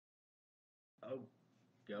Oh,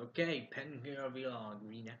 okay, Penn vlog,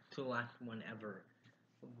 the next to last one ever.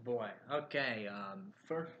 Boy, okay,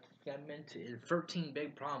 first segment is 13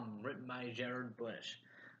 Big Problem, written by Jared Bush.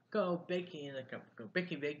 Becky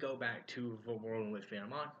they go back to the world in which they are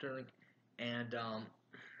monitoring, and,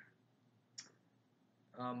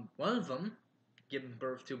 one of them, giving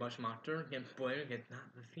birth to a bunch of monster, and boy, it's not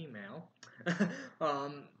the female,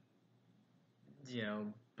 um,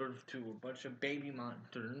 birth to a bunch of baby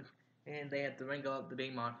monsters, and they have to wrangle up the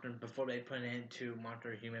baby monsters before they put it into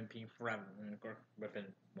monster human being forever. And of course, Rippen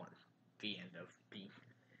won. The end of B.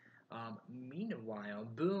 Meanwhile,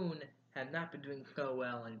 Boone had not been doing so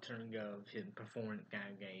well in terms of his performance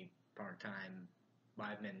as a part-time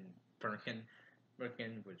lineman Perkin,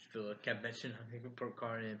 which Philip kept mentioning on his report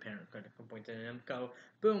card and parent critical pointed at him. So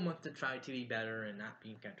Boone wants to try to be better and not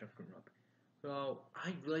be catch up. So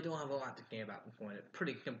I really don't have a lot to say about this one. It's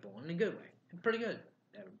pretty simple in a good way. It's pretty good.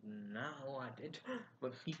 Not a lot. It's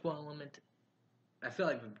with equal element. I feel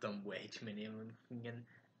like we've done way too many of them again.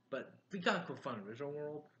 But we got go fun visual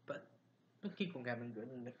world. But the sequel got been good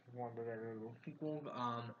and this one the sequel.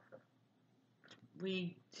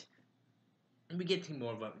 We we get to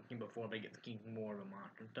more of what we came before. We get to keep more of a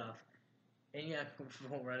monster stuff. And yeah,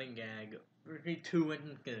 for running gag, we're 2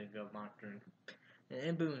 instances of monster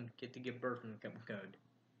and Boone get to give birth in the cup of code.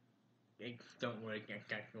 Don't worry, I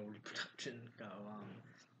got no reproduction. So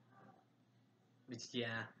it's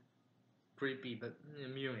creepy but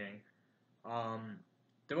amusing.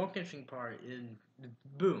 The most interesting part is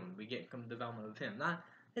Boone. We get some development of him.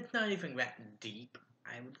 It's not even that deep,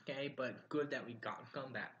 I would say, but good that we got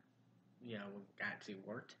some that actually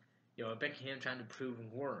worked. Basically him trying to prove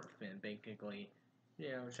worth and basically,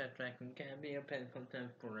 Seth Jackson can be a pen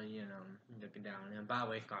sometimes for looking down. And by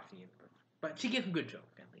the way, Scotty, but she gets a good joke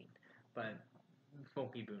at least. But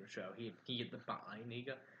Smokey Boone show, he gets the spotlight and he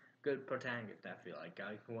got good protagonist. I feel like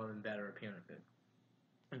one of the better appearances.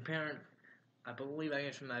 And parent, I believe I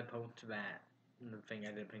guess from my post to that the thing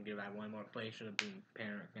I did think about one more place should have been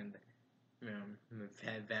parent and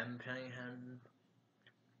had them playing him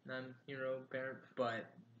non-hero parent, but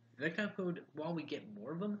the code while we get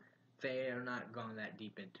more of them, they are not gone that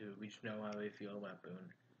deep into. We just know how they feel about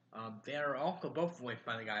Boone. They are also both voiced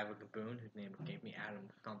by the guy with the Boone, whose name gave me Adam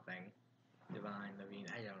something. Divine, Levine,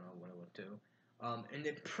 I don't know what it was too. And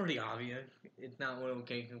it's pretty obvious. It's not one of those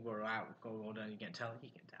cases where go down, you can't tell. He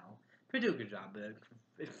can tell. They do a good job, but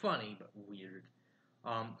it's funny but weird.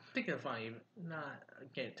 Speaking of funny, not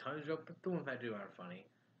get a ton of jokes, but the ones I do are funny.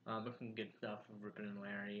 Looking good stuff with Rippen and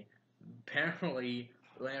Larry. Apparently,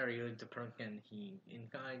 Larry was the person he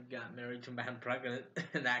inside got married to Madam Pregnant,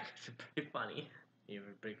 and that's pretty funny. He was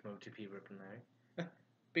a big motive to Rippen and Larry.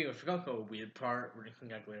 Being a Skunk weird part where he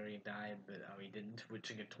got Larry and died, but he didn't,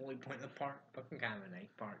 which is a totally pointless part, but kind of a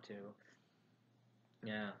nice part too.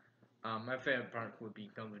 Yeah. My favorite part would be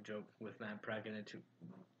kind of a joke with Matt Pregnant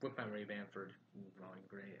with my Ray Bamford. Really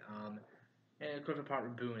great. And of course the part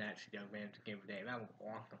with Boone actually young man to Game of Day. That was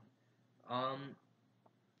awesome. Um,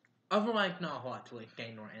 Otherwise not a whole lot to like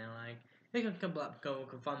say nor analyze. They can come up, go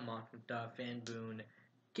fun monster stuff and Boone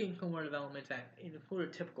getting some more development that in a sort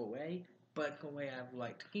of typical way, but the way I would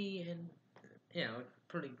like to see and it's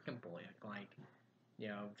pretty simple. Like,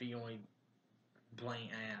 the only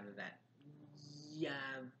blank I have is that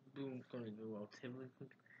Boom's gonna do relatively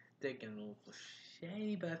thick and a little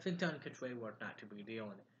cliche, but I think done control work not too big a deal.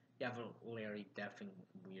 And you have Larry definitely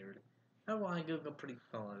weird. Otherwise, it's a pretty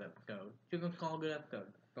solid episode. You can call a good episode.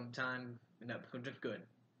 Sometimes an episode just good.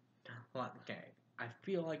 A lot okay. I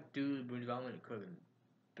feel like due to Boone development, it could have been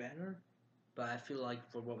better, but I feel like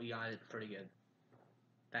for what we got, it's pretty good.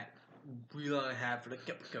 That we don't have for the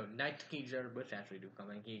episode. Nice to see Jared Bush actually do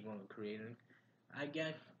something. He's one of the creators. I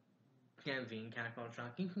guess Canvine Catcall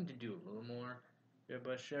Shock, he needs to do a little more.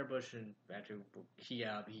 Share Bush and actually, he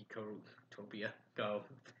co-Topia, go.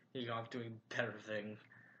 He's off doing better things.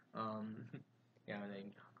 They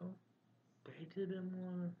go they did a bit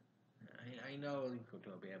more. I know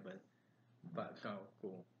Topia, but so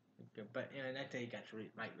cool. But that day he got to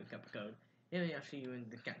write the episode. And I'll see you in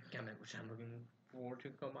the comment, which I'm looking forward to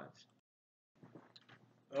so much.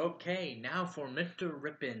 Okay, now for Mr.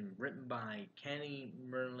 Rippen, written by Kenny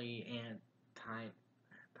Murley and Time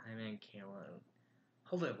and Kayla.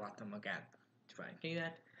 Hopefully, I've got them look at to try and say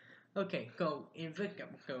that. Okay, so in this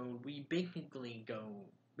episode, we basically go.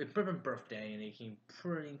 It's Rippen's birthday, and he's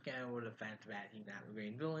pretty down with the fact that he's not a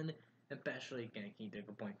great villain, especially can he take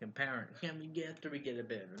a point from parents. And we get a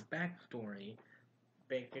bit of a backstory.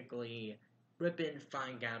 Basically, Rippen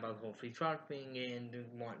finds out about the whole free shark thing and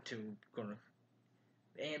want to go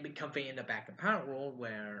and become in the back of Power World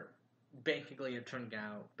where basically it turned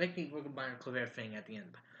out, basically we're buying a clear thing at the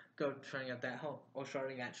end. Go turning out that whole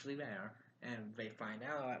O'Shard actually there, and they find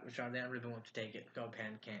out that O'Shard and Rippen want to take it. Go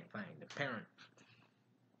Penn can't find the parent.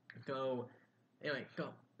 Go anyway. Go.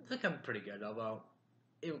 I think I'm pretty good, although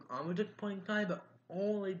it was on a disappointing time, but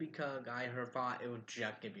only because I thought it would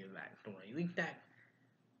just give you the backstory. At least that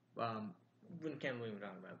when Ken we were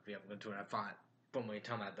talking about the other tour, I thought when we were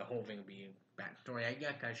talking about the whole thing would be backstory. I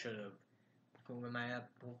guess I should have gone my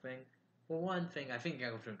whole thing. For one thing, I think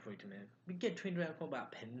I was in 22 minutes. We get tweeted out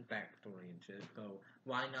about Penn's backstory and shit, so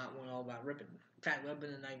why not one all about Rippen? In fact,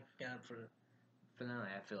 Rippen and I got for finale,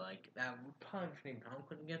 I feel like. That would probably be Tom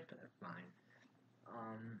couldn't get, but that's fine.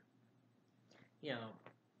 You know,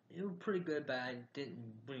 it was pretty good, but I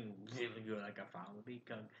didn't bring really good like I thought it would be,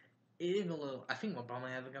 because it is a little, I think what problem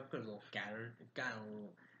I have is a little scattered. It got a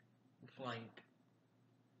little, like,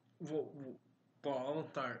 well, I'll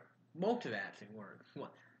start, most of that thing works.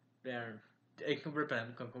 What, they're, it can rip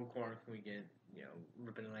him, of course, we get, you know,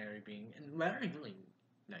 Rippen and Larry being, and Larry's really,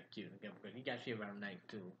 like, cute, again, because he got you around night,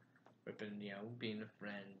 too. Rippen, you know, being a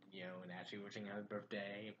friend, you know, and actually wishing happy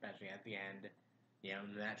birthday, especially at the end, you know,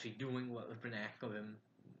 and actually doing what Rippen asked of him,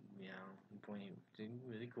 you know, point,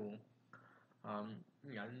 really cool.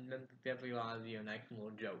 You know, and then definitely a lot of, you know, nice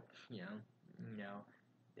little jokes, you know,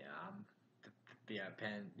 yeah, yeah,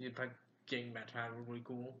 Penn, getting back to how really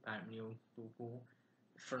cool, you know, so cool.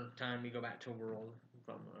 First time we go back to a world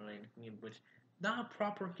from which not a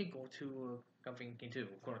proper sequel to something King 2.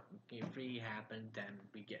 Of course, King 3 happened, then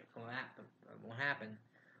we get from that, but that won't happen.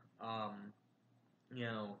 You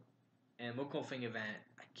know, and one cool thing about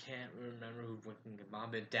I can't remember who's voicing the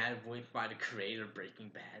mom, but dad voiced by the creator of Breaking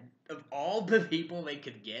Bad. Of all the people they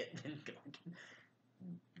could get, then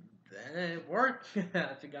it worked.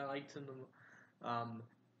 I think I liked him.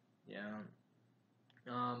 Yeah.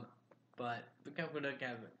 But we can look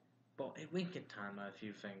at it. But in Lincoln time, if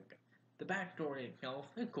you think the backstory itself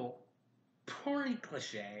is cool, pretty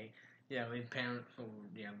cliche. You know, his parents were,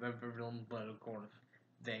 you know, very villain, but of course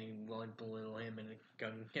they really belittle him and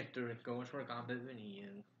get through it goes for a competent than he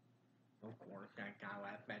is. Of course, that guy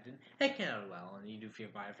I imagine it came out well, and you do feel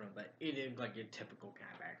bad for him, but it is like your typical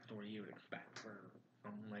kind of backstory you would expect for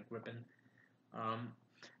someone like Rippen. Um,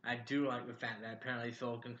 I do like the fact that apparently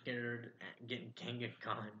Phil considered getting Genghis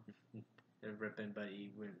Khan Rippen, but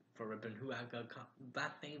he went for Rippen, who I got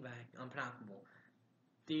that thing back unpronounceable.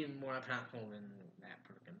 Even more unpronounceable than that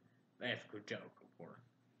freaking. That's a good joke, of course.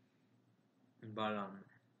 But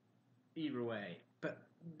either way. But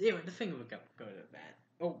anyway, the thing we got go to that.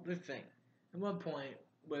 Oh, this thing. At one point,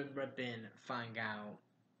 when Rippen find out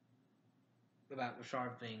about the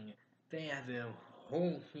sharp thing, they have a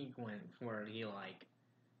whole sequence where he like,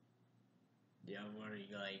 you know, where he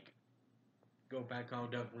like go back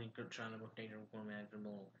on Doug Linker trying to look dangerous for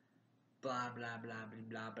manageable, blah blah blah blah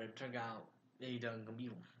blah. But it turned out he done some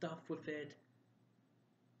evil stuff with it.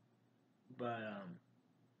 But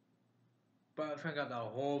it turned out the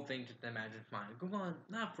whole thing just imagine fine. Go on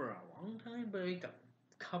not for a long time, but like a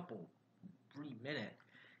couple 3 minutes,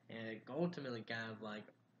 and it ultimately kind of like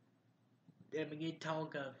I mean, you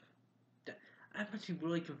talk of. I'm actually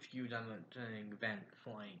really confused on the event.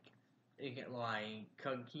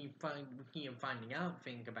 Cause he finding out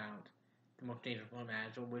things about the most dangerous one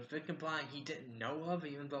manager, which they implying he didn't know of,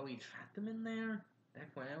 even though he trapped them in there.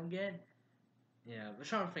 That's what I don't get. Yeah, the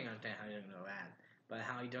sharp thing I understand how he doesn't know that, but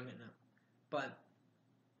how he doesn't know. But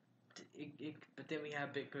but then we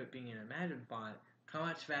have Bigfoot being an imagined bot. How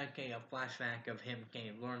much that came a flashback of him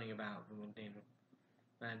came learning about the most dangerous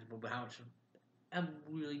manageable, but how it's I'm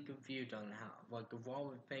really confused on how, like, of all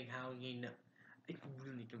the thing, how he know. It's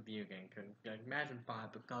really confusing, because, like, Imagine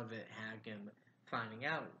 5, because it had him finding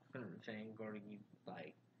out certain things, or he,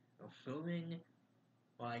 like, assuming,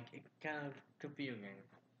 like, it's kind of confusing.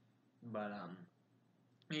 But,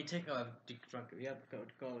 you take a deconstruct the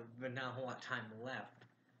episode, because there's not a whole lot of time left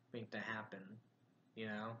for it to happen, you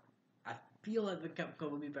know? I feel like the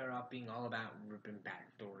episode would be better off being all about Rippen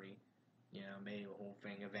backstory. You know, maybe the whole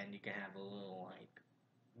thing, and then you can have a little, like,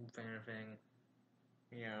 fair thing.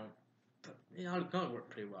 You know, but, you know, it's gonna work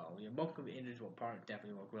pretty well. You know, most of the individual parts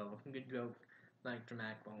definitely work well. With some good jokes, like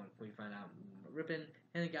dramatic moments, we find out Rippen,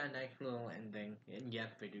 and it got a nice little ending. And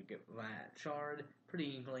yes, they do get that shard pretty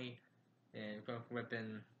easily. And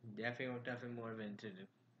Rippen definitely more into the,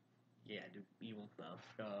 do evil stuff.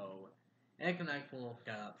 So, and it's a nice little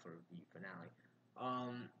setup for the finale.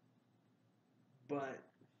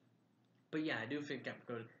 But yeah, I do think that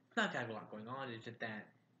good. It's not got a lot going on. It's just that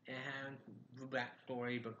it has the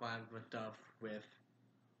backstory, but a with stuff with,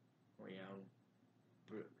 you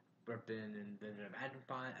know, Rippen and the Imagine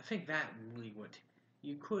Bot. I think that really what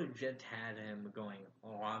you could just had him going,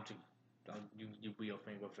 oh, I'll do wheel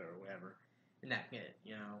thing with it or whatever, and that it,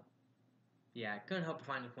 you know. Yeah, I couldn't help but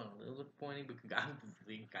find it a little disappointing because I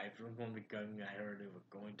think I was going to be going. I heard it was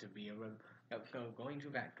going to be going to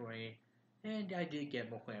factory, and I did get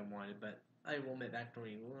more than I wanted, but I will admit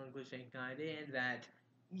factory a little cliche kind, and that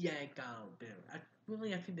yeah, it got a bit. I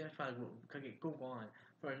think that's why could get go on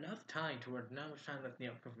for enough time to where not much time left in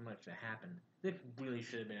the outcome for much to happen. This really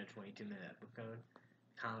should have been a 22-minute episode.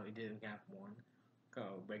 Kind of we did gap one. Go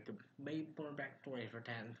break the maybe more backstory for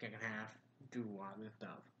 10 second half. Do a lot of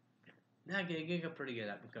stuff. Not getting a pretty good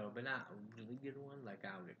episode, but not a really good one like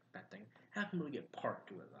I was expecting. Haven't really get part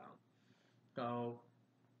to it though. So,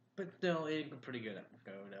 but still, it's a pretty good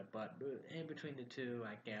episode. But in between the two,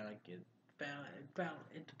 I like it.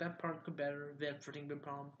 That part could better than Footing the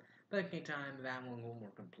Problem. But at the same time, that one a little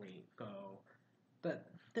more complete. So, but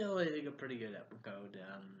still, it's a pretty good episode.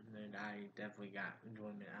 And I definitely got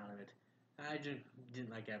enjoyment out of it. I just didn't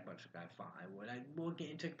like it as much as I thought I would. I will get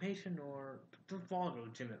anticipation or the fog, a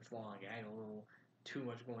legitimate fog. I had a little too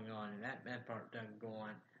much going on, and that part doesn't go on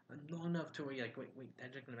long enough to where you're like, wait,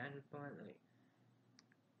 that's just an imagine part? Like,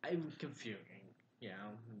 it was confusing, you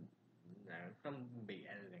know. No, some be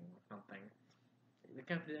editing or something. The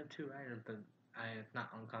company have two writers, but it's not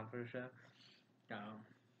uncommon for the show.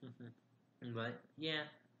 But yeah,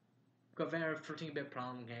 Guevara 14-bit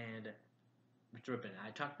problem and Rippen.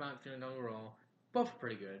 I talked about feeling overall. Both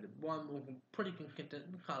pretty good. One was pretty consistent.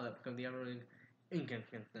 We call it because the other is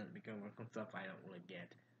inconsistent because of some stuff I don't really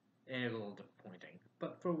get. And it's a little disappointing.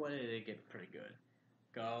 But for what it is, it gets pretty good.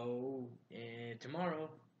 Go tomorrow,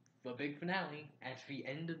 the big finale at the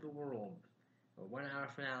end of the world. A 1 hour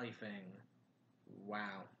finale thing.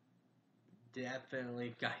 Wow. Definitely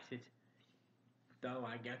excited. So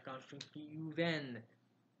I guess I'll see you then.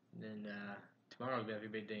 And tomorrow's gonna be a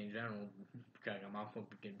big day in general because I'm also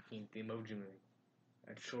beginning the emoji movie.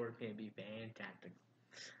 That sure can be fantastic.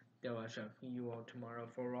 So I shall see you all tomorrow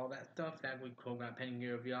for all that stuff that we call got pending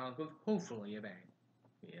here of y'all. Hopefully a bang.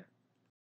 Yeah.